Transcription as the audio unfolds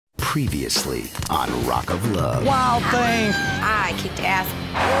Previously on Rock of Love. Wild thing! I kicked ass.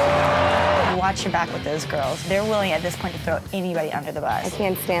 Watch your back with those girls. They're willing at this point to throw anybody under the bus. I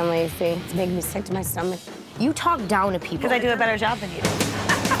can't stand Lacey. It's making me sick to my stomach. You talk down to people. Because I do a better job than you do.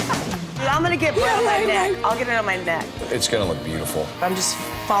 Dude, I'm gonna get Bret on my neck. I'll get it on my neck. It's gonna look beautiful. I'm just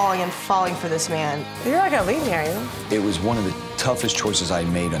falling and falling for this man. You're not gonna leave me, are you? It was one of the toughest choices I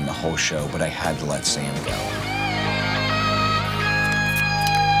made on the whole show, but I had to let Sam go.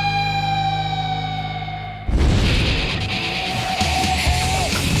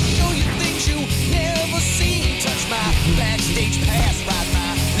 Backstage pass, ride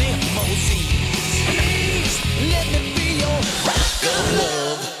my limousine. Please, let me be your rock of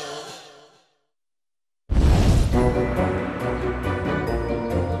love.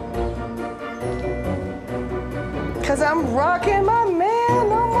 Cause I'm rocking my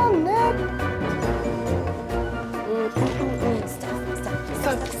man on my neck.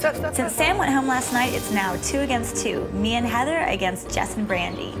 Since Sam went home last night, it's now 2 against 2. Me and Heather against Jess and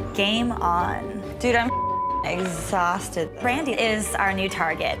Brandy. Game on. Dude, I'm exhausted. Brandy is our new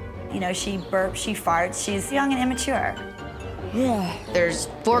target. You know, she burps, she farts, she's young and immature. Yeah. There's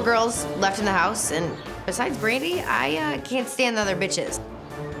 4 girls left in the house, and besides Brandy, I can't stand the other bitches.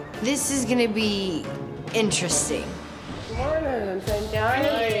 This is gonna be interesting. Morning,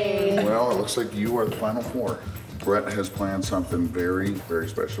 Well, it looks like you are the final 4. Bret has planned something very, very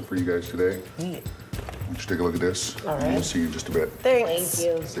special for you guys today. Why don't you take a look at this? All right. We'll see you in just a bit. Thanks.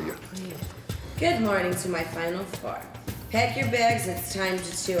 Thank you. See ya. Good morning to my final 4. Pack your bags, it's time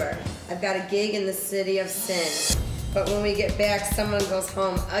to tour. I've got a gig in the city of sin. But when we get back, someone goes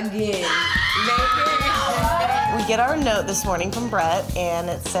home again. We get our note this morning from Bret, and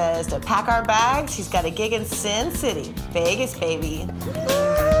it says to pack our bags. He's got a gig in Sin City, Vegas, baby.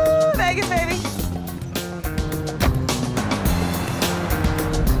 Woo, Vegas, baby.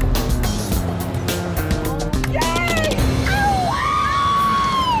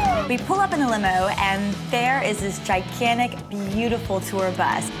 We pull up in the limo, and there is this gigantic, beautiful tour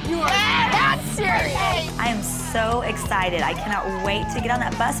bus. You are not serious! I am so excited. I cannot wait to get on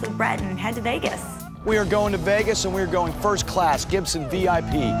that bus with Bret and head to Vegas. We are going to Vegas, and we are going first class, Gibson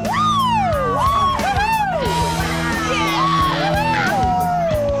VIP.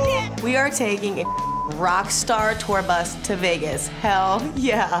 We are taking a rock star tour bus to Vegas. Hell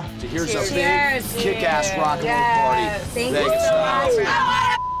yeah. So here's Cheers. a big, kick-ass rock and roll party. Thank Vegas you so style.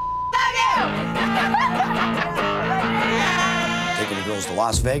 much. Taking the girls to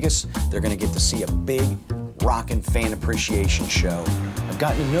Las Vegas, they're gonna get to see a big rockin' fan appreciation show. I've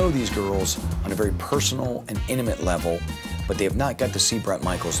gotten to know these girls on a very personal and intimate level, but they have not got to see Bret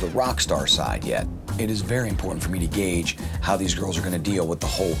Michaels, the rock star side yet. It is very important for me to gauge how these girls are gonna deal with the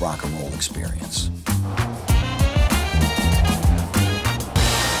whole rock and roll experience.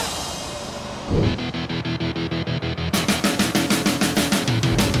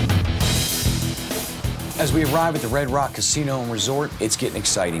 As we arrive at the Red Rock Casino and Resort, it's getting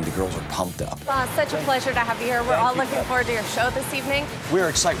exciting. The girls are pumped up. Such a pleasure to have you here. We're all looking forward to your show this evening. We're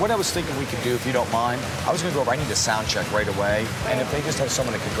excited. What I was thinking we could do, if you don't mind, I was going to go over. I need a sound check right away. And if they just have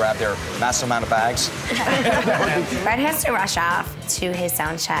someone that could grab their massive amount of bags. Bret has to rush off to his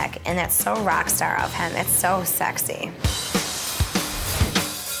sound check, and that's so rock star of him. It's so sexy.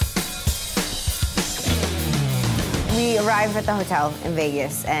 We arrived at the hotel in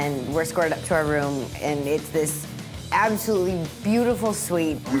Vegas, and we're escorted up to our room, and it's this absolutely beautiful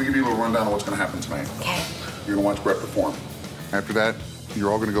suite. I'm gonna give you a little rundown of what's gonna happen tonight. Okay. You're gonna watch Bret perform. After that, you're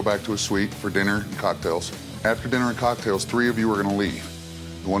all gonna go back to a suite for dinner and cocktails. After dinner and cocktails, 3 of you are gonna leave.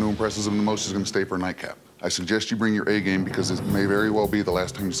 The one who impresses them the most is gonna stay for a nightcap. I suggest you bring your A game because it may very well be the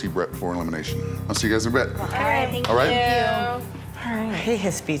last time you see Bret before elimination. I'll see you guys in a bit. All right, thank All right? you. I hate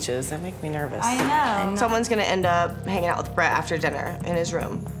his speeches. They make me nervous. I know. Someone's gonna end up hanging out with Bret after dinner in his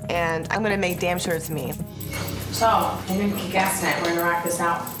room, and I'm gonna make damn sure it's me. So, I'm gonna kick ass tonight. We're gonna rock this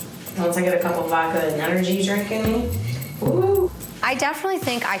out. Once I get a couple vodka and energy drink in me, woo. I definitely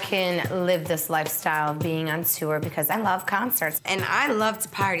think I can live this lifestyle of being on tour because I love concerts. And I love to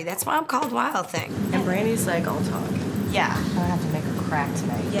party. That's why I'm called Wild Thing. And Brandy's like, I'll talk. Yeah. I'm gonna have to make a crack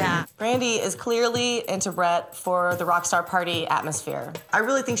tonight. Yeah. Brandy is clearly into Bret for the rockstar party atmosphere. I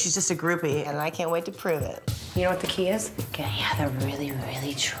really think she's just a groupie, and I can't wait to prove it. You know what the key is? Getting Heather really,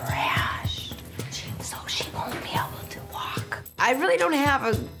 really trashed. So she won't be able to walk. I really don't have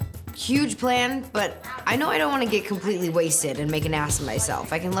a huge plan, but I know I don't want to get completely wasted and make an ass of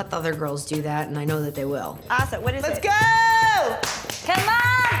myself. I can let the other girls do that, and I know that they will. Awesome. What is it? Let's go! Come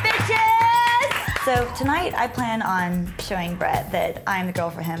on, bitches! So tonight I plan on showing Bret that I'm the girl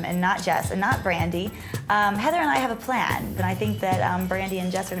for him and not Jess and not Brandy. Heather and I have a plan, and I think that Brandy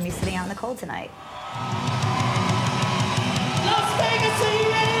and Jess are gonna be sitting out in the cold tonight. Las Vegas, so you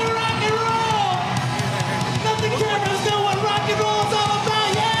ready to rock and roll? Let the cameras know what rock and roll's all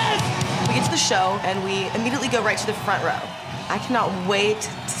about, yes! We get to the show and we immediately go right to the front row. I cannot wait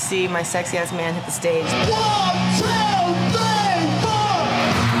to see my sexy ass man hit the stage. 1, 2, 3, 4!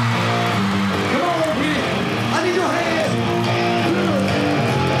 Come on, kid! I need your hand!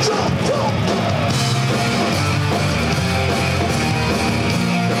 Jump, jump!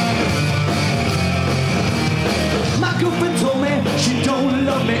 My girlfriend told me she don't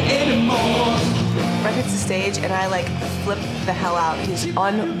love me anymore. Bret hits the stage and I like flip the hell out. He's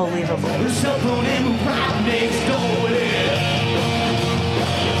unbelievable. Her cell phone in right next door there.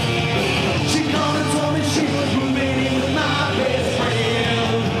 She called and told me she was moving in with my best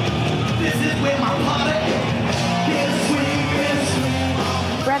friend. This is where my party gets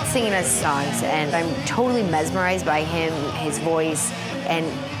sweet. Bret's singing us songs, and I'm totally mesmerized by him, his voice, and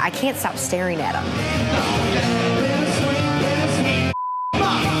I can't stop staring at him.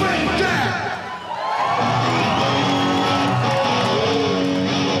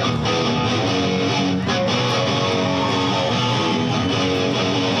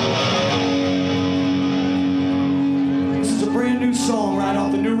 Song right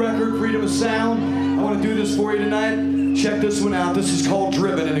off the new record, Freedom of Sound. I want to do this for you tonight. Check this one out. This is called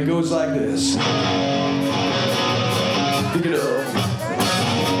Driven, and it goes like this. Pick it up.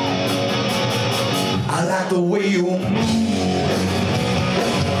 I like the way you move.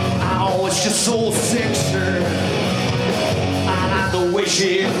 Oh, it's just so sexy. I like the way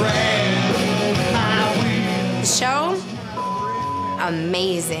she grabs my wheel. The show?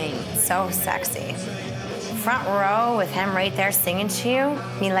 Amazing. So sexy. Front row with him right there singing to you,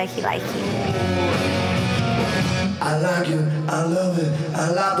 me likey likey. I like you, I love it,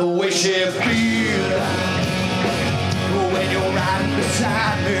 I like the way she feels when you're riding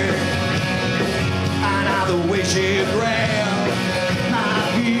beside me. I like the way she grabs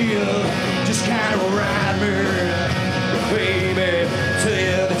my heel, just kind of ride me, baby, tell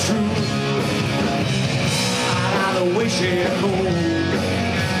you the truth. I like the way she moves.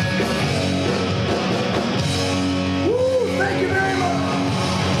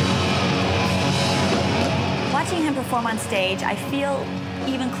 Watching him perform on stage, I feel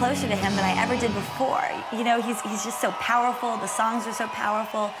even closer to him than I ever did before. You know, he's just so powerful, the songs are so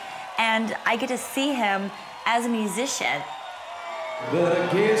powerful, and I get to see him as a musician. But I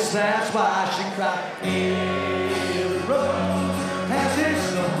guess that's why she cried. Every road has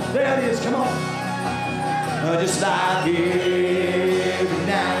its, there it is, come on. Just like every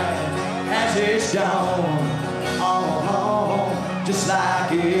night has its dawn. Just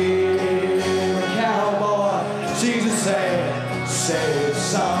like every cowboy sings a sad, sad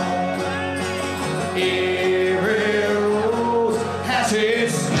song. Every rose has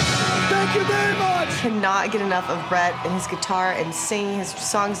its. Thank you very much. Cannot get enough of Bret and his guitar and singing his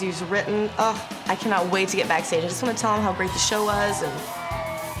songs he's written. Oh, I cannot wait to get backstage. I just want to tell him how great the show was and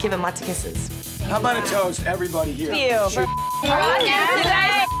give him lots of kisses. How about a toast, everybody here? Thank you.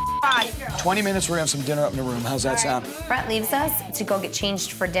 20 minutes, we're gonna have some dinner up in the room. How's that sound? Bret leaves us to go get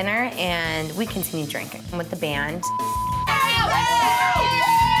changed for dinner, and we continue drinking with the band.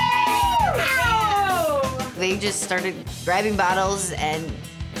 They just started grabbing bottles and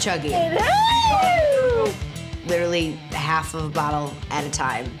chugging. Literally half of a bottle at a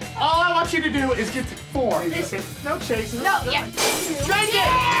time. All I want you to do is get to 4. No chasing. No, yeah. Drink it!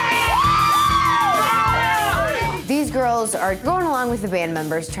 These girls are going along with the band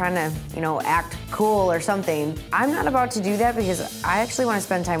members, trying to, you know, act cool or something. I'm not about to do that because I actually want to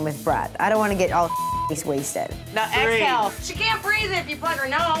spend time with Bret. I don't want to get all wasted. Now exhale. She can't breathe if you plug her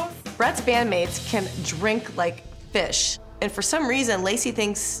nose. Bret's bandmates can drink like fish. And for some reason, Lacey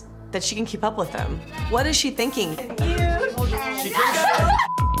thinks that she can keep up with them. What is she thinking? I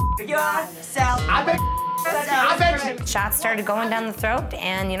bet. Shots started going down the throat,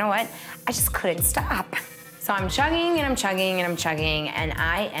 and you know what? I just couldn't stop. So I'm chugging and I'm chugging and I'm chugging, and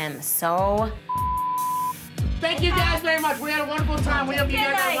I am so. Thank you guys very much. We had a wonderful time. We hope you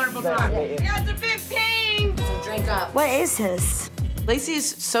guys had a wonderful time. Got the 15. Drink up. What is this? Lacey is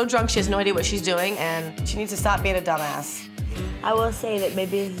so drunk she has no idea what she's doing, and she needs to stop being a dumbass. I will say that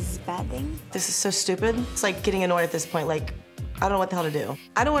maybe this is a bad thing. This is so stupid. It's like getting annoyed at this point. Like, I don't know what the hell to do.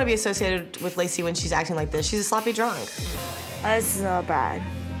 I don't want to be associated with Lacey when she's acting like this. She's a sloppy drunk. This is not bad.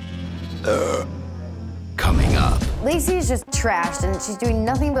 Coming up. Lacey is just trashed, and she's doing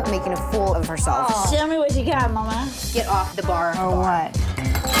nothing but making a fool of herself. Show me what you got, Mama. Get off the bar. Or what?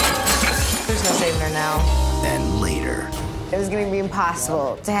 There's no saving her now. Then later. It was gonna be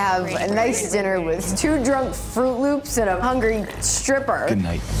impossible to have a nice dinner with 2 drunk Fruit Loops and a hungry stripper. Good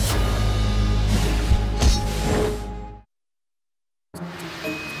night.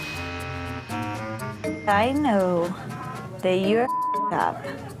 I know that you're up.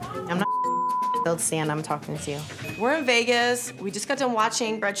 I'm not They'll stand, I'm talking to you. We're in Vegas. We just got done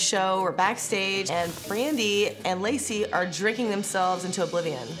watching Bret's show. We're backstage, and Brandy and Lacey are drinking themselves into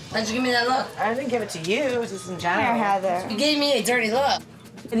oblivion. Why'd you give me that look? I didn't give it to you, just in general. Here, Heather. You gave me a dirty look.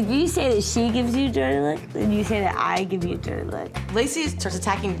 If you say that she gives you a dirty look, then you say that I give you a dirty look. Lacey starts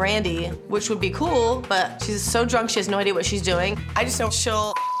attacking Brandy, which would be cool, but she's so drunk she has no idea what she's doing. I just know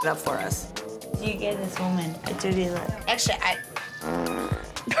she'll it up for us. You get this woman a dirty look. Actually,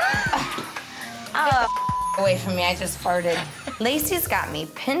 away from me, I just farted. Lacey's got me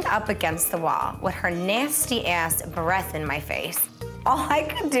pinned up against the wall with her nasty ass breath in my face. All I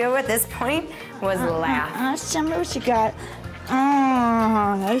could do at this point was laugh. Show me what you got.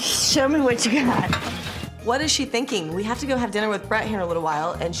 Show me what you got. What is she thinking? We have to go have dinner with Bret here in a little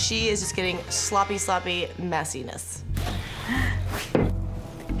while, and she is just getting sloppy messiness.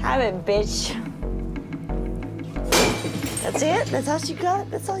 Have it, bitch. That's it? That's all you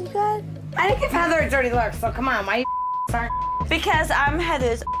got? That's all you got? I didn't give Heather a dirty look, so come on, why you sorry? Because I'm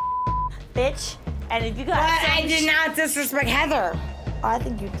Heather's bitch, and if you got I did not disrespect Heather. Oh, I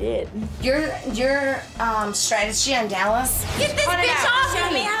think you did. Your strategy on Dallas? Get this bitch off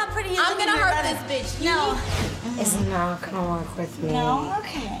of me! How pretty I'm gonna hurt this bitch. No. It's not gonna work with me. No?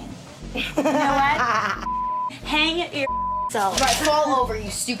 Okay. You know what? Hang yourself. Right, fall over, you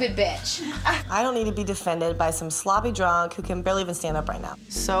stupid bitch. I don't need to be defended by some sloppy drunk who can barely even stand up right now.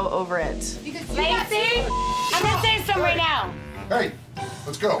 So over it. Lacey, I'm gonna say something right now. Hey,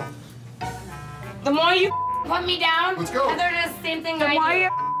 let's go. The more you put me down, Let's go. Heather does the same thing The I more do. you're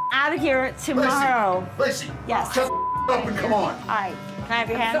out of here tomorrow. Lacey, Yes. shut up and come on. All right. Can I have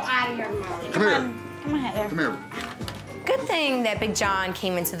your hand? So out of here tomorrow. Come here. Come on, Heather. Come here. Good thing that Big John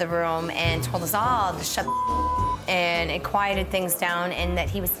came into the room and told us all to shut and it quieted things down and that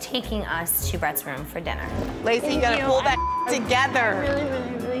he was taking us to Bret's room for dinner. Lacey, you gotta pull that together. Really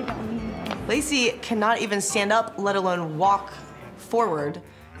don't. Lacey cannot even stand up, let alone walk forward.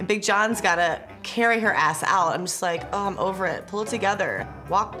 And Big John's gotta carry her ass out. I'm just like, oh, I'm over it. Pull it together.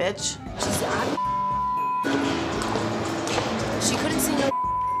 Walk, bitch. She couldn't see no.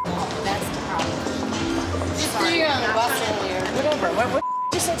 That's the problem. You're on the bus earlier. Get over it. What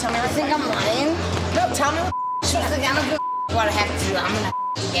did you say? Tell me I right think I'm lying. No, tell me what. She's like, I don't give what I have to do. I'm gonna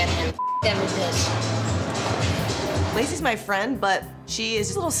get him. Them with this. Lacey's my friend, but she is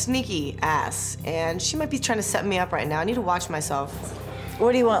just a little sneaky ass. And she might be trying to set me up right now. I need to watch myself.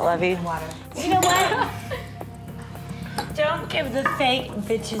 What do you want, Lovey? Water. You know what? Don't give the fake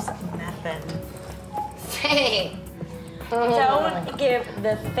bitches nothing. Hey. Don't give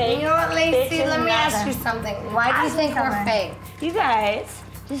the fake You know what, Lacey? bitches Let me ask you nothing. something. Why do you think we're fake? You guys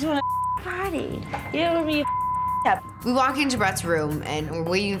just want to party. You don't want to be up. We walk into Bret's room and we're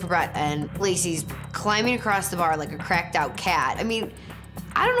waiting for Bret, and Lacey's climbing across the bar like a cracked out cat. I mean,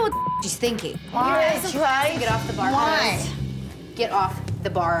 I don't know what she's thinking. Why? Try to get off the bar. Why? Get off the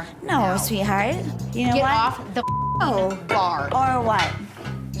bar. No, sweetheart. You know Get what? off the bar. Or what?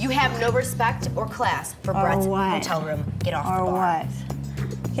 You have no respect or class for Bret's what? hotel room. Get off Or the bar. what?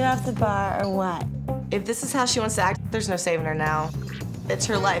 Get off the bar or what? If this is how she wants to act, there's no saving her now. It's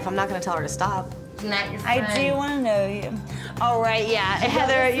her life. I'm not gonna tell her to stop. Not your friend. I do want to know you. All right, yeah.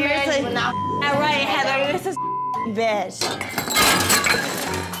 Heather, you're friends, such... but not All right, Heather, you're such a bitch.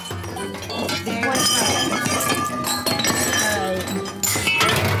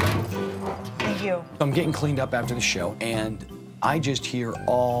 Thank you. I'm getting cleaned up after the show, and I just hear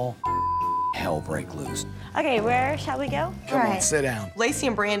all hell break loose. Okay, where shall we go? Come on, sit down. Lacey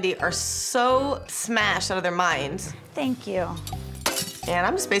and Brandy are so smashed out of their minds. Thank you. And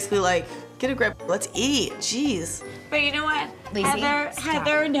I'm just basically like, get a grip, let's eat, jeez. But you know what? Lacey,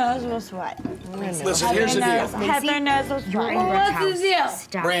 Heather knows what's what. Listen, here's the deal. Heather knows what's what. What's the deal?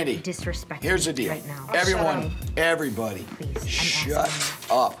 Stop Brandy, disrespecting here's the deal. right now. Everyone, everybody, Please, shut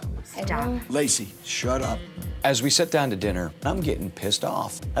up. Stop. Lacey, shut up. As we sit down to dinner, I'm getting pissed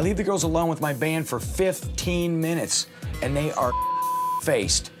off. I leave the girls alone with my band for 15 minutes, and they are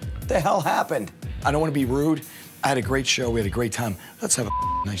faced. What the hell happened? I don't want to be rude. I had a great show. We had a great time. Let's have a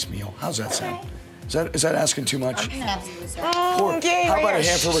nice meal. How's that sound? Is that asking too much? How about a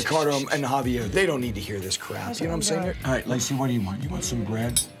hand for Ricardo and Javier? They don't need to hear this crap. You know what I'm saying? All right, Lacey, what do you want? You want some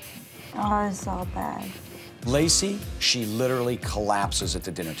bread? Oh, it's all bad. Lacey, she literally collapses at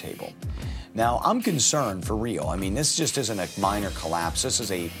the dinner table. Now, I'm concerned for real. I mean, this just isn't a minor collapse. This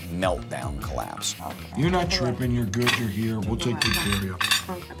is a meltdown collapse. You're not tripping. You're good. You're here. We'll take good care of you.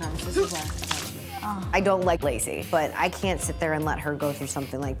 I don't like Lacey, but I can't sit there and let her go through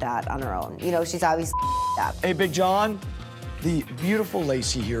something like that on her own. You know, she's always up. Hey, Big John, the beautiful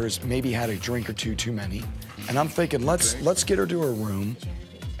Lacey here has maybe had a drink or two too many, and I'm thinking let's get her to her room,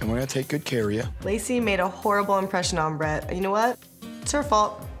 and we're gonna take good care of you. Lacey made a horrible impression on Bret. You know what? It's her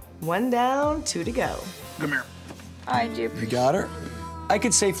fault. 1 down, 2 to go. Come here. I do. You got her? I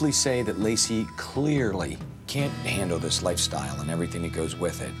could safely say that Lacey clearly can't handle this lifestyle and everything that goes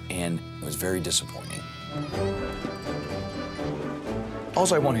with it, and it was very disappointing.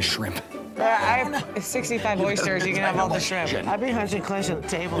 All I want is shrimp. I have 65 oysters. You can have all the shrimp. I'd be hunching close at the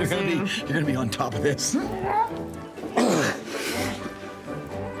table. You're gonna be on top of this. Do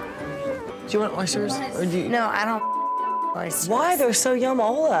you want oysters? Or do you... No, I don't oysters. Why? They're so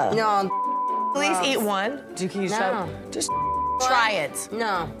yumola. No. Please eat one. Can you No. stop? Just try it.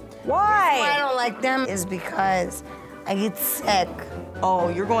 No. Why? Why I don't like them is because I get sick. Oh,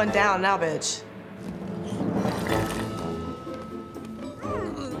 you're going down now, bitch.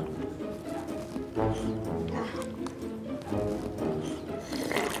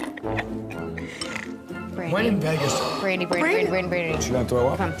 When in Vegas. Brandy. She gonna throw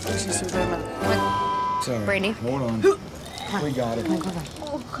up? Come. Sorry. Brandy. Hold on. We got it.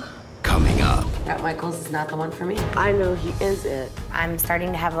 Coming up. Bret Michaels is not the one for me. I know he is it. I'm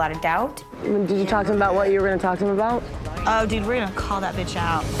starting to have a lot of doubt. Did you talk to him about what you were going to talk to him about? Oh, dude, we're gonna call that bitch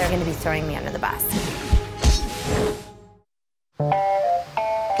out. They're gonna be throwing me under the bus.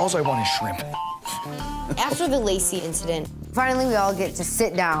 All I want is shrimp. After the Lacey incident, finally we all get to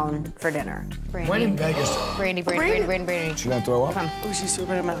sit down for dinner. When in Vegas. Brandy. She gonna throw up? Come. Oh, she's so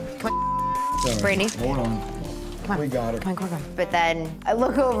bad mouth. Sorry. Brandy. Hold on. Come on. We got it. Come on. But then I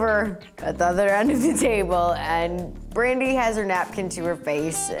look over at the other end of the table and Brandy has her napkin to her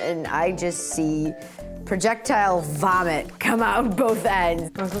face and I just see projectile vomit come out both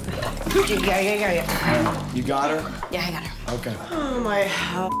ends. Yeah. You got her? Yeah, I got her. Okay. Oh, my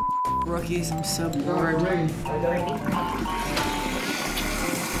rookies. I'm so bored.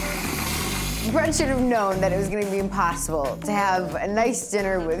 Bret should have known that it was going to be impossible to have a nice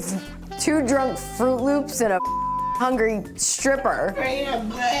dinner with 2 drunk Fruit Loops and a hungry stripper.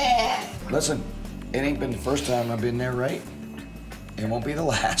 Listen, it ain't been the first time I've been there, right? It won't be the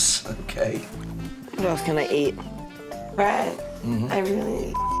last, okay? What else can I eat? Bret, I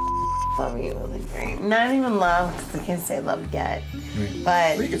really love you really great. Not even love, because I can't say love yet.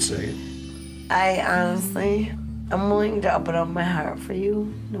 But We could say it. I honestly, I'm willing to open up my heart for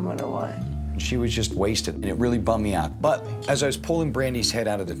you, no matter what. She was just wasted, and it really bummed me out. But as I was pulling Brandy's head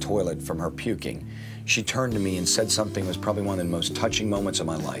out of the toilet from her puking, she turned to me and said something that was probably one of the most touching moments of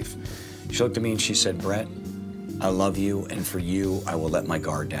my life. She looked at me and she said, Bret, I love you, and for you, I will let my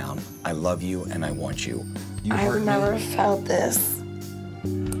guard down. I love you, and I want you. You hurt I've me. never felt this.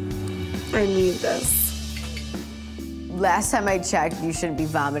 I need this. Last time I checked, you shouldn't be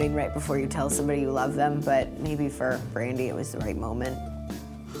vomiting right before you tell somebody you love them, but maybe for Brandy, it was the right moment.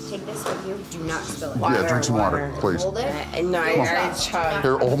 Take this with you. Do not spill it. Yeah, drink some water, please. Hold it. No, I already tried.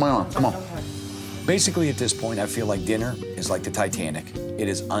 Here, hold my arm. Come on. Basically, at this point, I feel like dinner is like the Titanic. It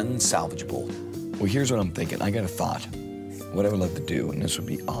is unsalvageable. Well, here's what I'm thinking. I got a thought. What I would love to do, and this would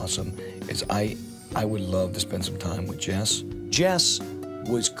be awesome, is I would love to spend some time with Jess. Jess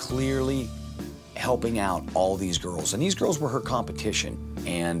was clearly helping out all these girls, and these girls were her competition,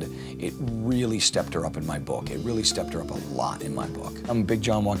 and it really stepped her up in my book. It really stepped her up a lot in my book. I'm Big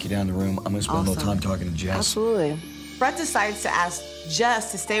John, walk you down the room. I'm gonna spend a little time talking to Jess. Absolutely. Bret decides to ask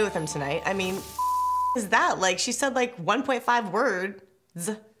Jess to stay with him tonight. I mean, is that? Like, she said like 1.5 words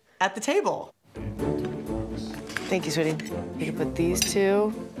at the table. Thank you, sweetie. You can put these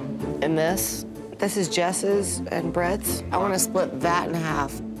 2 in this. This is Jess's and Bret's. I want to split that in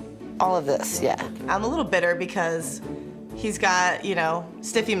half. All of this, yeah. I'm a little bitter because he's got, you know,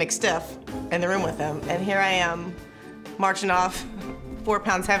 Stiffy McStiff in the room with him, and here I am marching off 4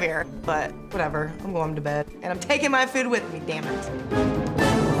 pounds heavier. But whatever, I'm going to bed. And I'm taking my food with me, damn it.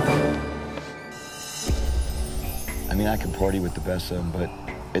 I mean, I can party with the best of them, but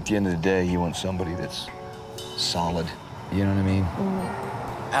at the end of the day, you want somebody that's solid. You know what I mean?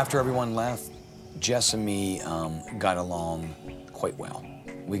 After everyone left, Jess and me got along quite well.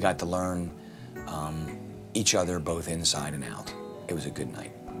 We got to learn each other both inside and out. It was a good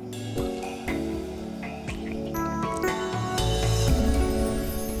night.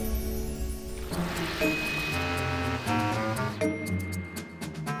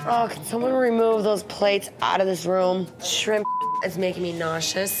 Oh, can someone remove those plates out of this room? Shrimp is making me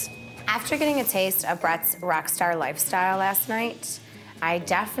nauseous. After getting a taste of Bret's rock star lifestyle last night, I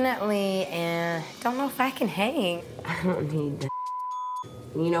definitely don't know if I can hang. I don't need that.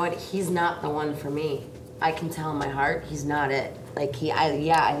 You know what? He's not the one for me. I can tell in my heart he's not it. Like I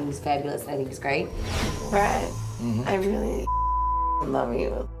think he's fabulous. I think he's great. Bret, I really love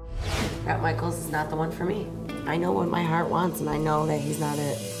you. Bret Michaels is not the one for me. I know what my heart wants, and I know that he's not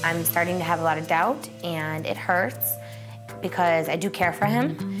it. I'm starting to have a lot of doubt, and it hurts because I do care for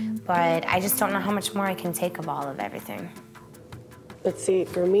him, but I just don't know how much more I can take of all of everything. But see,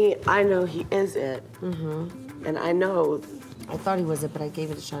 for me, I know he is it. And I know. I thought he was it, but I gave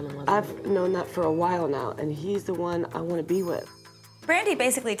it a shot and wasn't. I've known that for a while now, and he's the one I want to be with. Brandy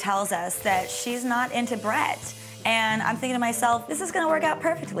basically tells us that she's not into Bret. And I'm thinking to myself, this is gonna work out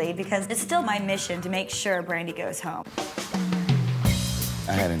perfectly because it's still my mission to make sure Brandy goes home.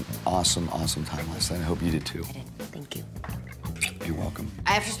 I had an awesome, awesome time last night. I hope you did too. I did. Thank you. You're welcome.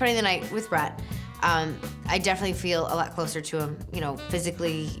 After spending the night with Bret, I definitely feel a lot closer to him, you know,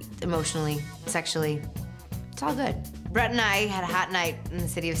 physically, emotionally, sexually. It's all good. Bret and I had a hot night in the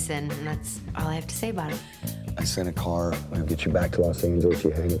city of sin, and that's all I have to say about it. I sent a car. I'll get you back to Los Angeles.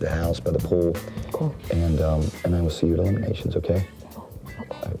 You hang at the house by the pool. Cool. And I will see you at Eliminations, okay? All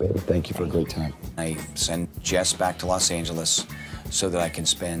right, baby. Thank you for a great time. I sent Jess back to Los Angeles so that I can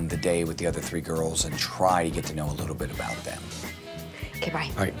spend the day with the other 3 girls and try to get to know a little bit about them. Okay, bye.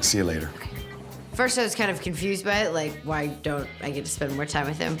 All right, see you later. Okay. First, I was kind of confused by it, like, why don't I get to spend more time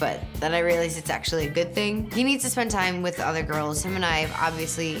with him? But then I realized it's actually a good thing. He needs to spend time with the other girls. Him and I have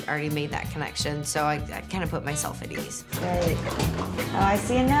obviously already made that connection, so I kind of put myself at ease. Right. Oh, I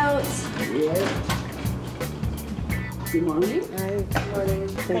see a note. Good morning. Hi, good morning.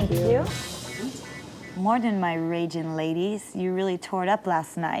 Thank you. More than my raging ladies, you really tore it up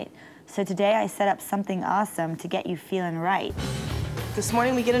last night. So today I set up something awesome to get you feeling right. This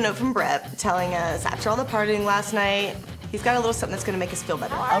morning we get a note from Bret telling us after all the partying last night, he's got a little something that's gonna make us feel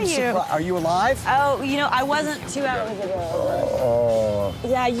better. How are you? Are you alive? Oh, you know, I wasn't 2 hours ago. Oh.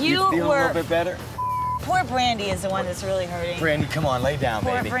 Yeah, you feeling were. a little bit better? Poor Brandy is the one that's really hurting. Brandy, come on, lay down,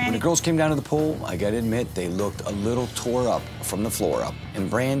 Poor baby. Brandy. When the girls came down to the pool, I gotta admit, they looked a little tore up from the floor up. And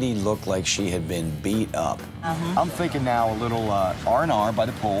Brandy looked like she had been beat up. I'm thinking now a little R&R by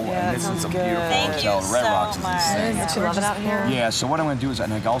the pool. Yeah, and this is a good. beautiful Thank hotel. you Red so Rocks is much. insane. Don't you love it out here? Yeah, so what I'm gonna do is,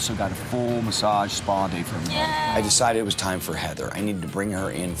 and I also got a full massage spa day for everybody. Yeah. I decided it was time for Heather. I needed to bring her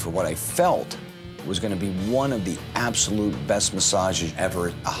in for what I felt was gonna be one of the absolute best massages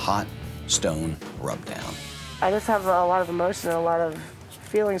ever, a hot stone rub down. I just have a lot of emotion and a lot of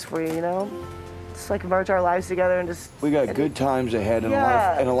feelings for you, you know? Just like merge our lives together and just... We got good times ahead and,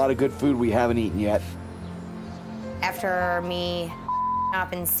 Yeah. a lot of good food we haven't eaten yet. After me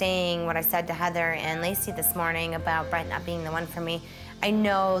up and saying what I said to Heather and Lacey this morning about Bret not being the one for me, I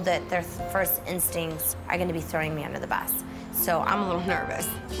know that their first instincts are gonna be throwing me under the bus. So I'm a little nervous.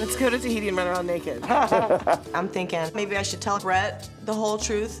 Let's go to Tahiti and run around naked. I'm thinking maybe I should tell Bret the whole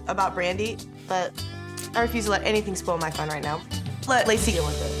truth about Brandy, but I refuse to let anything spoil my fun right now. Let Lacey deal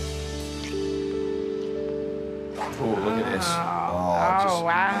with it. Oh, look at this. Oh,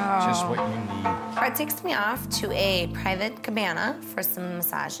 wow. Just what you need. Bret takes me off to a private cabana for some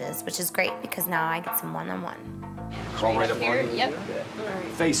massages, which is great because now I get some one-on-one. Crawl right up on you? Yep.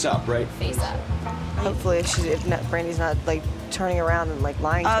 Face up, right? Face up. Hopefully, if Brandy's not like turning around and like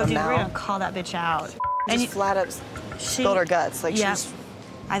lying to Oh, him dude, now. we're gonna call that bitch out. Just flat up spilled her guts. Like yeah. she's.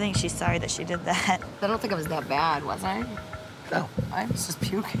 I think she's sorry that she did that. I don't think it was that bad, was I? No. I was just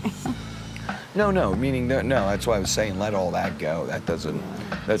puking. No, meaning no, that's why I was saying let all that go.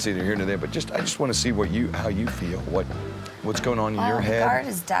 That's either here nor there, but I just want to see how you feel, what's going on in your head. The guard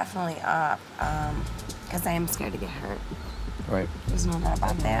is definitely up, because I am scared to get hurt. Right. There's no doubt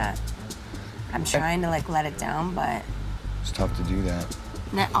about that. I'm trying to like let it down, but It's tough to do that.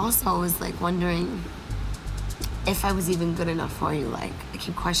 and I also was like wondering if I was even good enough for you. Like I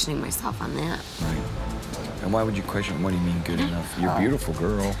keep questioning myself on that. Right. And why would you question, what do you mean good enough? You're a beautiful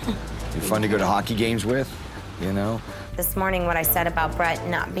girl. You're fun to go to hockey games with, you know? This morning, what I said about Bret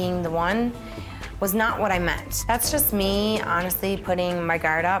not being the one was not what I meant. That's just me, honestly, putting my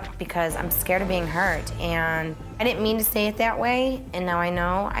guard up because I'm scared of being hurt. And I didn't mean to say it that way, and now I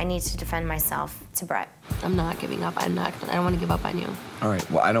know I need to defend myself to Bret. I'm not giving up. I don't want to give up on you. All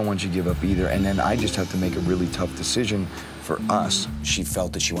right, well, I don't want you to give up either. And then I just have to make a really tough decision for us. She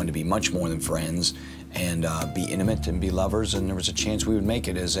felt that she wanted to be much more than friends and be intimate and be lovers, and there was a chance we would make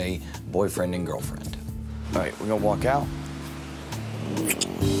it as a boyfriend and girlfriend. All right, we're gonna walk out.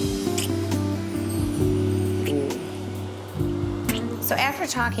 So after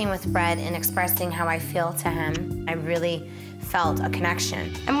talking with Bret and expressing how I feel to him, I really felt a connection.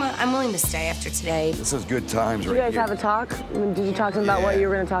 I'm willing to stay after today. This is good times Did you guys have a talk? I mean, did you talk to him about what you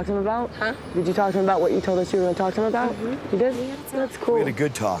were going to talk to him about? Huh? Did you talk to him about what you told us you were going to talk to him about? You did? That's cool. We had a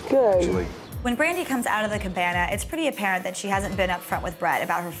good talk, Good. actually. When Brandy comes out of the cabana, it's pretty apparent that she hasn't been upfront with Bret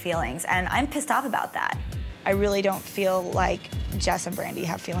about her feelings, and I'm pissed off about that. I really don't feel like Jess and Brandy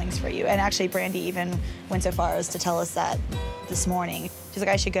have feelings for you. And actually, Brandy even went so far as to tell us that this morning. She's like,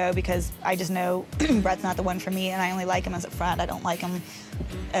 I should go because I just know Bret's not the one for me, and I only like him as a friend. I don't like him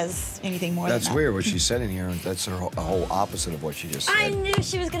as anything more than that. That's weird what she said in here. That's a whole opposite of what she just said. I knew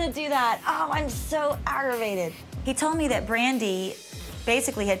she was gonna do that. Oh, I'm so aggravated. He told me that Brandy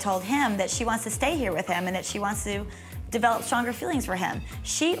basically had told him that she wants to stay here with him and that she wants to develop stronger feelings for him.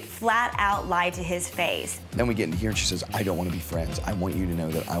 She flat out lied to his face. Then we get into here and she says, I don't want to be friends. I want you to know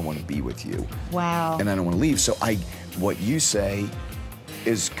that I want to be with you. Wow. And I don't want to leave. So what you say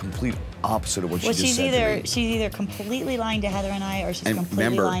is complete opposite of what she just said to me. She's either completely lying to Heather and I, or she's completely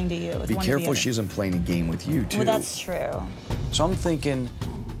remember, lying to you. Be careful she isn't playing a game with you, too. Well, that's true. So I'm thinking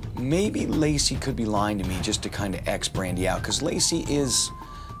maybe Lacey could be lying to me just to kind of X Brandy out, because Lacey is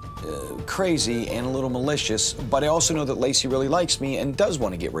crazy and a little malicious, but I also know that Lacey really likes me and does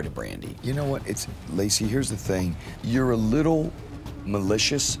want to get rid of Brandy. You know what? Lacey, here's the thing. You're a little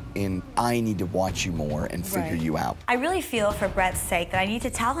malicious, and I need to watch you more and figure you out. I really feel for Bret's sake that I need to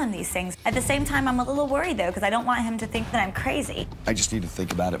tell him these things. At the same time, I'm a little worried, though, because I don't want him to think that I'm crazy. I just need to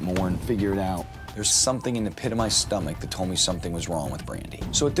think about it more and figure it out. There's something in the pit of my stomach that told me something was wrong with Brandy.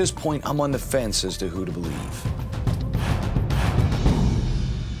 So at this point, I'm on the fence as to who to believe.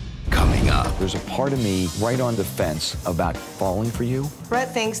 Coming up. There's a part of me right on the fence about falling for you.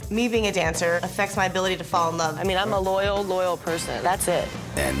 Bret thinks me being a dancer affects my ability to fall in love. I mean, I'm a loyal person. That's it.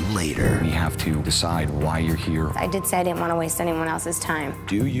 And later. We have to decide why you're here. I did say I didn't want to waste anyone else's time.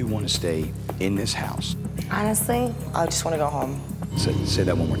 Do you want to stay in this house? Honestly, I just want to go home. Say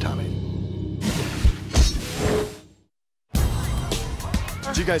that one more time.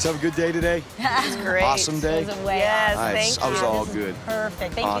 Did you guys have a good day today? It was great. Awesome day? It was a way Yes, Nice. thank you. I was all good.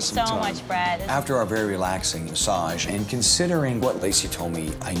 Perfect. Thank Awesome you so time. much, Bret. After our very relaxing massage, and considering what Lacey told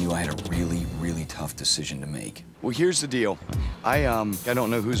me, I knew I had a really, really tough decision to make. Well, here's the deal. I don't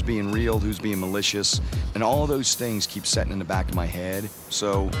know who's being real, who's being malicious, and all of those things keep setting in the back of my head.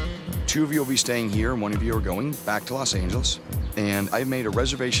 So 2 of you will be staying here, and 1 of you are going back to Los Angeles. And I've made a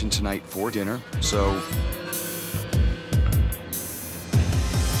reservation tonight for dinner, so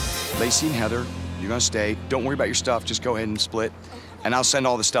Lacey and Heather, you're gonna stay. Don't worry about your stuff, just go ahead and split. And I'll send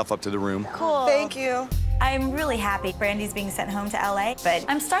all the stuff up to the room. Cool. Thank you. I'm really happy Brandy's being sent home to LA, but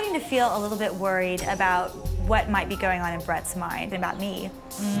I'm starting to feel a little bit worried about what might be going on in Bret's mind about me.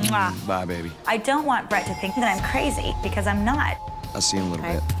 Mwah. Bye, baby. I don't want Bret to think that I'm crazy, because I'm not. I'll see you in a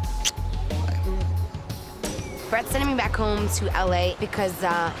little bit. Bret's sending me back home to LA because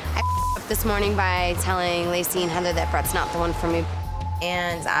I up this morning by telling Lacey and Heather that Bret's not the one for me.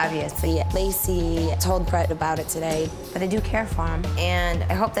 And obviously, Lacey told Bret about it today, but I do care for him, and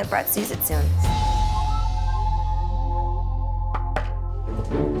I hope that Bret sees it soon.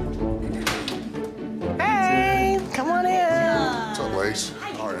 Hey, come on in. What's up, Lace?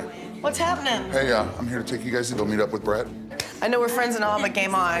 All right. What's happening? Hey, I'm here to take you guys to go meet up with Bret. I know we're friends and all, but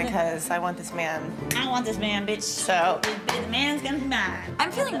game on, because I want this man. I want this man, bitch. So, The man's gonna be mine.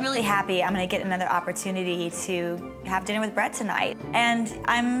 I'm feeling really happy I'm gonna get another opportunity to have dinner with Bret tonight. And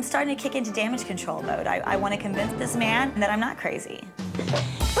I'm starting to kick into damage control mode. I want to convince this man that I'm not crazy.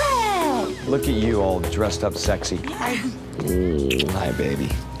 Bret! Look at you all dressed up sexy. Hi, baby.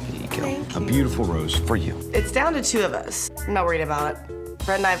 Here you go. Thank A you. beautiful rose for you. it's down to 2 of us. I'm not worried about it.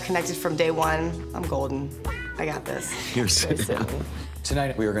 Bret and I have connected from day 1. I'm golden. I got this. Here, sit down.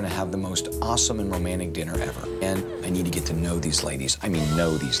 Tonight, we are going to have the most awesome and romantic dinner ever. And I need to get to know these ladies. I mean,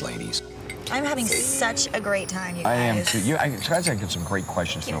 know these ladies. I'm having such a great time, you I guys. am too. I tried to get some great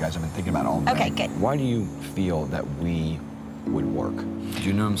questions to you guys. I've been thinking about all night. Okay, good. Why do you feel that we would work? Do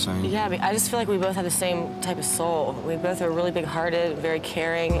you know what I'm saying? Yeah, I just feel like we both have the same type of soul. We both are really big-hearted, very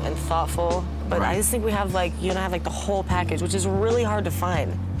caring and thoughtful. But I just think we have, like, you and I have, like, the whole package, which is really hard to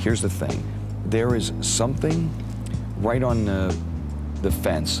find. Here's the thing. There is something right on the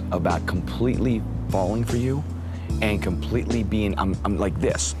fence about completely falling for you and completely being, I'm like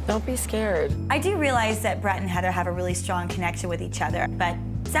this. Don't be scared. I do realize that Bret and Heather have a really strong connection with each other, but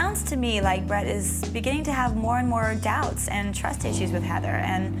it sounds to me like Bret is beginning to have more and more doubts and trust issues with Heather,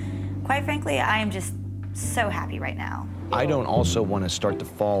 and quite frankly, I am just so happy right now. I don't also want to start to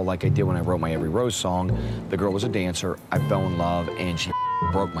fall like I did when I wrote my Every Rose song. The girl was a dancer, I fell in love, and she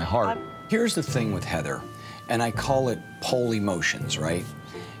broke my heart. Here's the thing with Heather, and I call it pole emotions, right?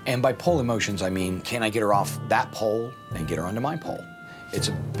 And by pole emotions, I mean, can I get her off that pole and get her onto my pole? It's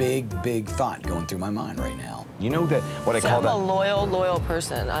a big, big thought going through my mind right now. You know that what I call that? I'm a loyal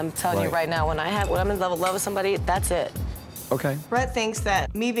person. I'm telling you right now, when I'm in love with somebody, that's it. Okay. Brett thinks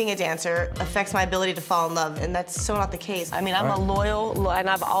that me being a dancer affects my ability to fall in love, and that's so not the case. I mean, I'm a loyal, and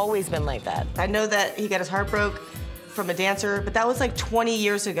I've always been like that. I know that he got his heart broke from a dancer, but that was like 20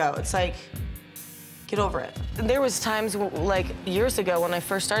 years ago. It's like, get over it. There was times, like years ago when I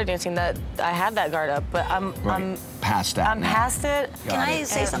first started dancing, that I had that guard up, but I'm past that. I'm past it. Can I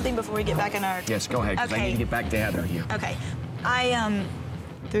say something before we get back in our... Yes, go ahead, because I need to get back to Heather here. Okay.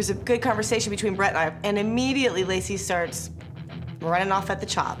 There's a good conversation between Brett and I, and immediately Lacey starts running off at the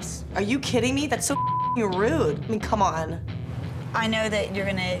chops. Are you kidding me? That's so rude. I mean, come on. I know that you're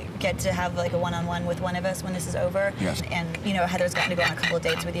gonna get to have like a one-on-one with one of us when this is over. Yes. And you know, Heather's gotten to go on a couple of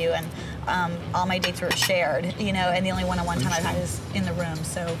dates with you, and all my dates were shared, you know, and the only one-on-one time I've had is in the room.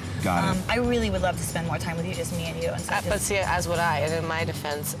 So I really would love to spend more time with you, just me and you. And so but see, as would I. And in my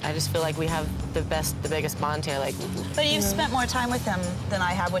defense, I just feel like we have the biggest bond here. Like, but you've spent more time with him than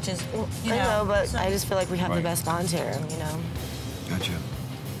I have, which is, you know. I know, but I just feel like we have the best bond here, you know. Gotcha.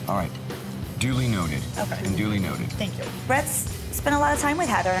 All right. Duly noted. Okay. And duly noted. Thank you. Brett's spent a lot of time with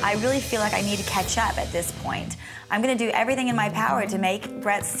Heather, and I really feel like I need to catch up at this point. I'm gonna do everything in my power to make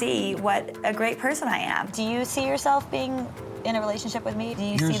Brett see what a great person I am. Do you see yourself being in a relationship with me? Do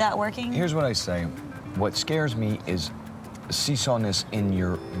you see that working? Here's what I say. What scares me is seesawness in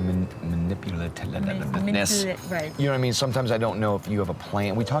your manipulativeness. Right. You know what I mean? Sometimes I don't know if you have a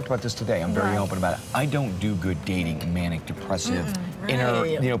plan. We talked about this today. I'm very open about it. I don't do good dating, manic, depressive, inner,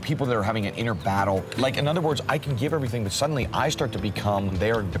 you know, people that are having an inner battle. Like, in other words, I can give everything, but suddenly I start to become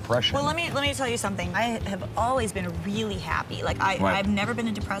their depression. Well, let me tell you something. I have always been really happy. Like, I've never been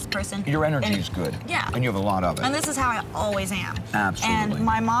a depressed person. Your energy is good. Yeah. And you have a lot of it. And this is how I always am. Absolutely. And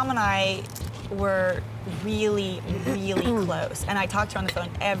my mom and I were really, really close. And I talked to her on the phone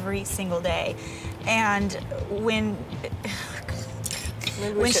every single day. And when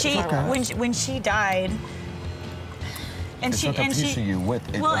she died, and she died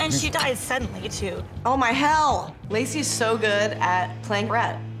suddenly too. Oh my hell! Lacey's so good at playing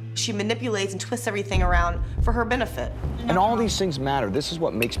Brett. She manipulates and twists everything around for her benefit. And all these things matter. This is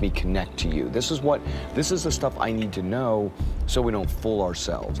what makes me connect to you. This is the stuff I need to know so we don't fool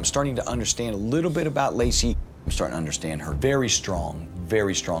ourselves. I'm starting to understand a little bit about Lacey. I'm starting to understand her very strong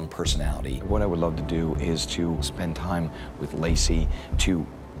personality. What I would love to do is to spend time with Lacey to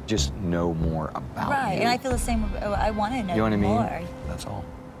just know more about you. Right, and I feel the same. I want to know more. You know what I mean? That's all.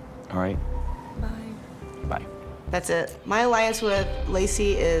 All right? Bye. Bye. That's it. My alliance with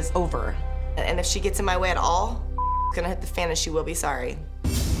Lacey is over. And if she gets in my way at all, it's gonna hit the fan and she will be sorry.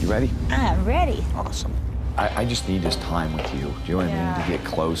 You ready? I'm ready. Awesome. I just need this time with you. Do you know what I mean? To get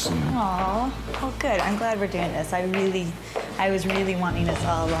close and... Aw, well good. I'm glad we're doing this. I was really wanting this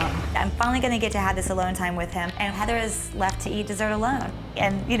all along. I'm finally gonna get to have this alone time with him, and Heather is left to eat dessert alone.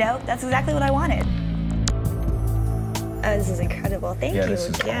 And you know, that's exactly what I wanted. Oh, this is incredible. Thank you this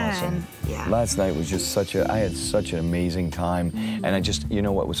is again. awesome. Yeah. Last night was just I had such an amazing time. And I just, you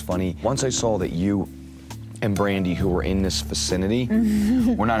know what was funny? Once I saw that you and Brandy, who were in this vicinity,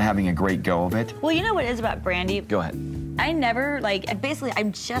 were not having a great go of it. Well, you know what it is about Brandy? Go ahead. I never, basically,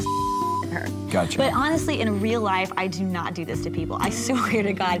 I'm just her. Gotcha. But honestly, in real life, I do not do this to people. I swear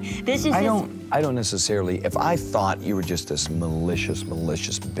to God. This is I don't necessarily, if I thought you were just this malicious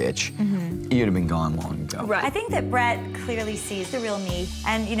bitch, you'd have been gone long ago. Right. I think that Brett clearly sees the real me,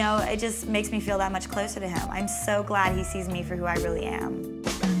 and you know, it just makes me feel that much closer to him. I'm so glad he sees me for who I really am.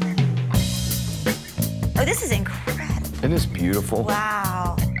 Oh, this is incredible. Isn't this beautiful?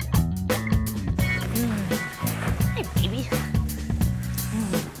 Wow. Hey, baby.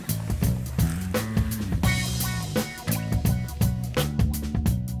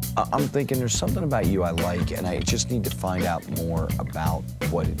 I'm thinking there's something about you I like, and I just need to find out more about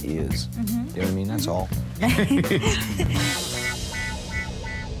what it is. You know what I mean? That's all. All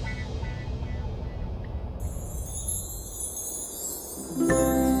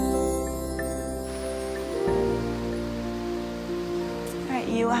right,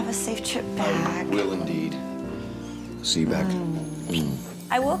 you have a safe trip back. I will indeed. See you back.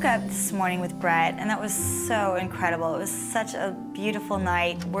 I woke up this morning with Brett, and that was so incredible. It was such a beautiful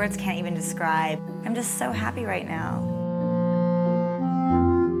night. Words can't even describe. I'm just so happy right now.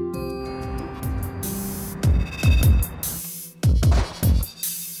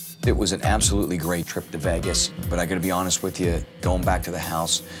 It was an absolutely great trip to Vegas, but I gotta be honest with you, going back to the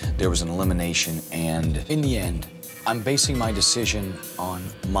house, there was an elimination, and in the end, I'm basing my decision on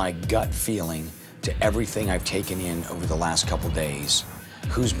my gut feeling to everything I've taken in over the last couple days.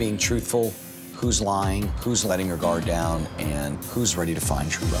 who's being truthful, who's lying, who's letting her guard down, and who's ready to find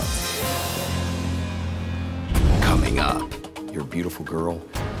true love. Coming up. You're a beautiful girl,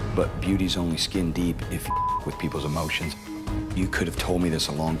 but beauty's only skin deep if you with people's emotions. You could have told me this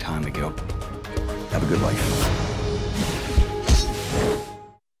a long time ago. Have a good life.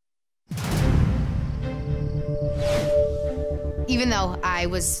 Even though I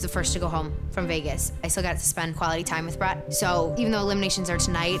was the first to go home from Vegas, I still got to spend quality time with Bret. So even though eliminations are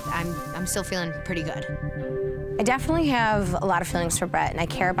tonight, I'm still feeling pretty good. I definitely have a lot of feelings for Bret, and I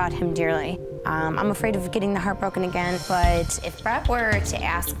care about him dearly. I'm afraid of getting the heart broken again, but if Bret were to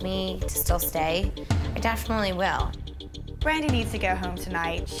ask me to still stay, I definitely will. Brandy needs to go home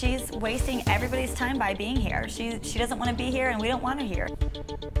tonight. She's wasting everybody's time by being here. She doesn't want to be here, and we don't want her here.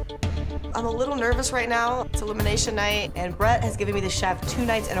 I'm a little nervous right now. It's elimination night, and Bret has given me the chef 2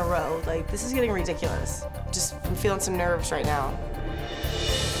 nights in a row. Like, this is getting ridiculous. I'm feeling some nerves right now.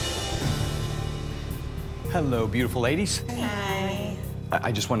 Hello, beautiful ladies. Hi.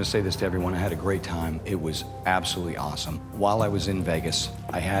 I just want to say this to everyone. I had a great time. It was absolutely awesome. While I was in Vegas,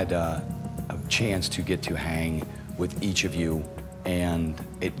 I had a chance to get to hang with each of you, and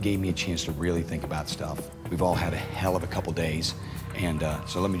it gave me a chance to really think about stuff. We've all had a hell of a couple days, and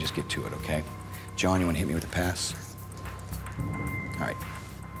so let me just get to it, okay? John, you want to hit me with a pass? All right.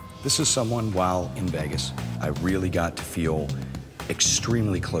 This is someone, while in Vegas, I really got to feel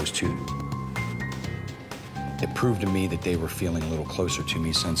extremely close to. It proved to me that they were feeling a little closer to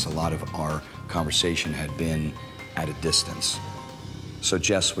me since a lot of our conversation had been at a distance. So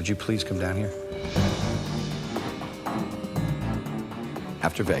Jess, would you please come down here?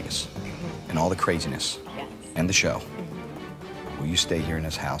 After Vegas and all the craziness and the show, will you stay here in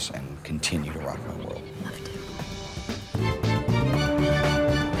this house and continue to rock my world?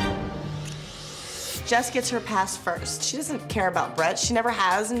 Jess gets her pass first. She doesn't care about Bret. She never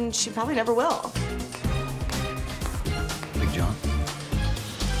has, and she probably never will. Big John?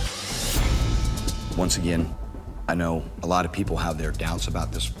 Once again, I know a lot of people have their doubts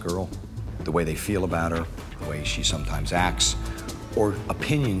about this girl, the way they feel about her, the way she sometimes acts, or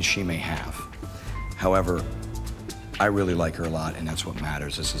opinions she may have. However, I really like her a lot, and that's what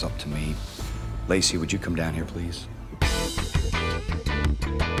matters. This is up to me. Lacey, would you come down here, please?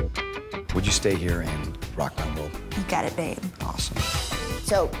 Would you stay here and rock my world? You got it, babe. Awesome.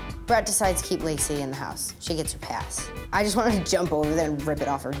 So Bret decides to keep Lacey in the house. She gets her pass. I just wanted to jump over there and rip it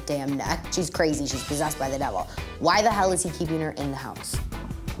off her damn neck. She's crazy. She's possessed by the devil. Why the hell is he keeping her in the house?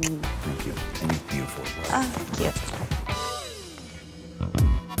 Thank you. And you're beautiful as well. Oh, thank you.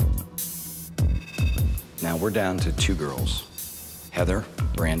 Now we're down to 2 girls. Heather,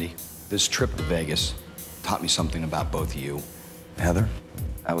 Brandy. This trip to Vegas taught me something about both of you. Heather,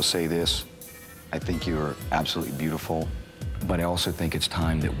 I will say this. I think you're absolutely beautiful, but I also think it's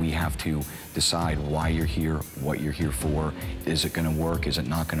time that we have to decide why you're here, what you're here for. Is it gonna work? Is it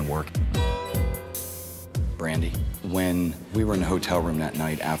not gonna work? Brandy, when we were in the hotel room that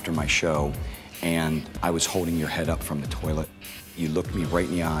night after my show, and I was holding your head up from the toilet, you looked me right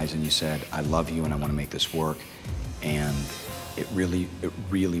in the eyes and you said, I love you and I want to make this work. And it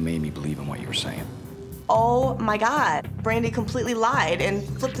really made me believe in what you were saying. Oh my God. Brandy completely lied and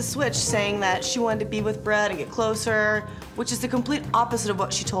flipped the switch saying that she wanted to be with Bret and get closer, which is the complete opposite of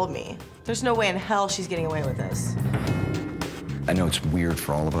what she told me. There's no way in hell she's getting away with this. I know it's weird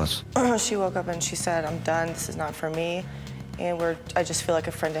for all of us. She woke up and she said, I'm done, this is not for me. And I just feel like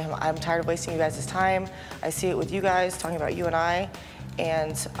a friend to him. I'm tired of wasting you guys' time. I see it with you guys, talking about you and I,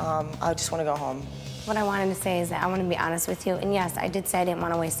 and I just want to go home. What I wanted to say is that I want to be honest with you, and yes, I did say I didn't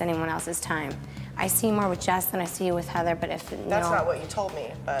want to waste anyone else's time. I see you more with Jess than I see you with Heather, but if, That's not what you told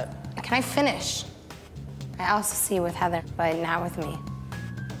me, but... Can I finish? I also see you with Heather, but not with me.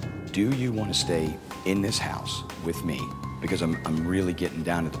 Do you want to stay in this house with me? Because I'm really getting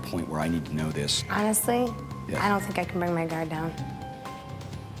down to the point where I need to know this. Honestly, yeah. I don't think I can bring my guard down.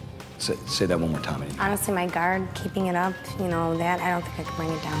 Say that one more time. Honestly, my guard, keeping it up, you know, that, I don't think I can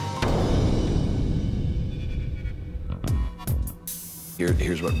bring it down.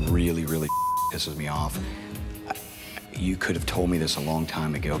 Here's what really pisses me off. You could have told me this a long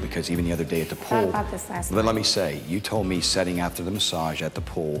time ago, because even the other day at the pool. I thought about this last night. But let me say, you told me setting after the massage at the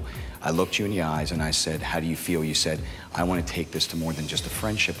pool, I looked you in the eyes and I said, how do you feel? You said, I want to take this to more than just a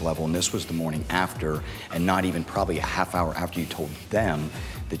friendship level. And this was the morning after, and not even probably a half hour after you told them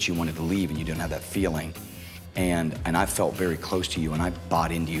that you wanted to leave and you didn't have that feeling. And I felt very close to you, and I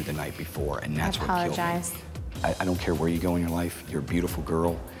bought into you the night before, and that's what killed me. I apologize. I don't care where you go in your life. You're a beautiful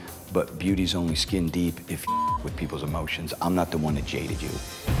girl, but beauty's only skin deep if you with people's emotions. I'm not the one that jaded you.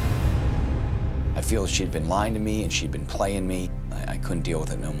 I feel she'd been lying to me and she'd been playing me. I couldn't deal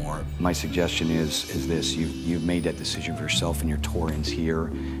with it no more. My suggestion is this. You've made that decision for yourself and your tour ends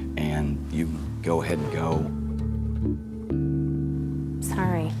here, and you go ahead and go.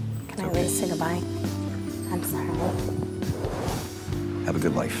 Sorry. Can I at least say goodbye? I'm sorry. Have a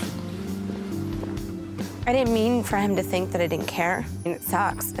good life. I didn't mean for him to think that I didn't care. And it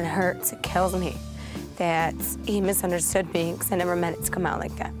sucks, it hurts, it kills me that he misunderstood me because I never meant it to come out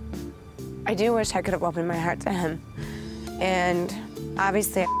like that. I do wish I could have opened my heart to him. And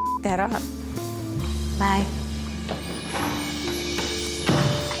obviously, I f***ed that up. Bye.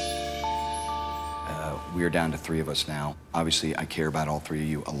 We're down to 3 of us now. Obviously, I care about all 3 of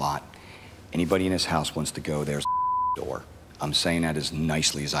you a lot. Anybody in this house wants to go, there's a door. I'm saying that as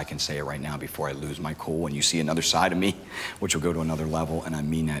nicely as I can say it right now before I lose my cool and you see another side of me, which will go to another level, and I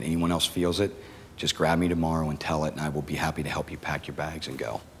mean that. Anyone else feels it, just grab me tomorrow and tell it, and I will be happy to help you pack your bags and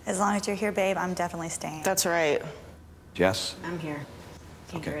go. As long as you're here, babe, I'm definitely staying. That's right. Jess? I'm here.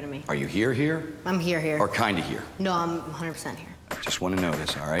 Can't get rid of me. Are you here? I'm here. Or kinda here? No, I'm 100% here. Just want to know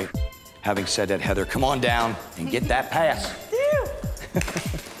this, all right? Having said that, Heather, come on down and get that pass.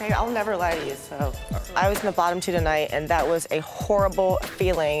 Babe, I'll never lie to you, so. I was in the bottom 2 tonight, and that was a horrible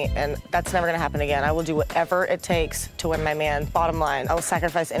feeling, and that's never gonna happen again. I will do whatever it takes to win my man. Bottom line, I will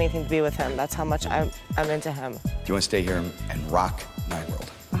sacrifice anything to be with him. That's how much I'm into him. Do you want to stay here and rock my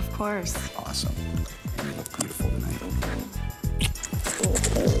world? Of course. Awesome. And you look beautiful tonight.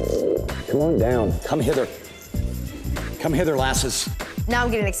 Come on down. Come hither. Come hither, lasses. Now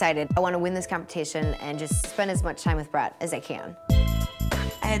I'm getting excited. I want to win this competition and just spend as much time with Bret as I can.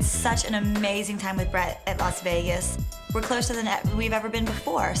 I had such an amazing time with Bret at Las Vegas. We're closer than we've ever been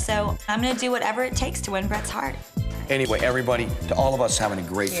before, so I'm gonna do whatever it takes to win Bret's heart. Anyway, everybody, to all of us having a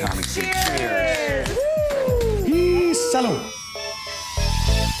great time. Cheers! Peace. Salud.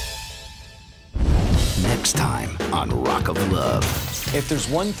 Next time on Rock of Love. If there's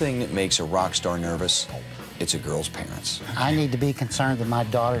one thing that makes a rock star nervous, it's a girl's parents. I need to be concerned with my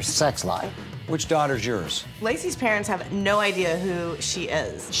daughter's sex life. Which daughter's yours? Lacey's parents have no idea who she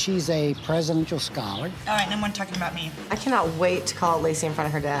is. She's a presidential scholar. All right, no one talking about me. I cannot wait to call Lacey in front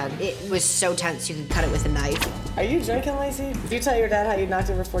of her dad. It was so tense you could cut it with a knife. Are you drinking, Lacey? Did you tell your dad how you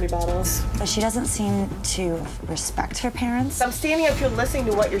knocked over 40 bottles? But she doesn't seem to respect her parents. I'm standing up here listening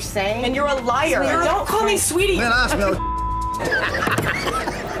to what you're saying, and you're a liar. Sweetie. Don't call me sweetie. Man, I smell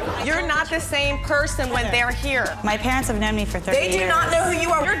You're not the same person when they're here. My parents have known me for 30 years. They do not know who you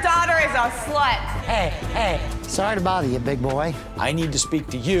are. Your daughter is a slut. Hey, sorry to bother you, big boy. I need to speak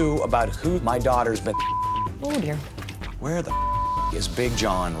to you about who my daughter's been. Oh, dear. Where the is Big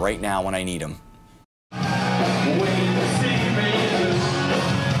John right now when I need him?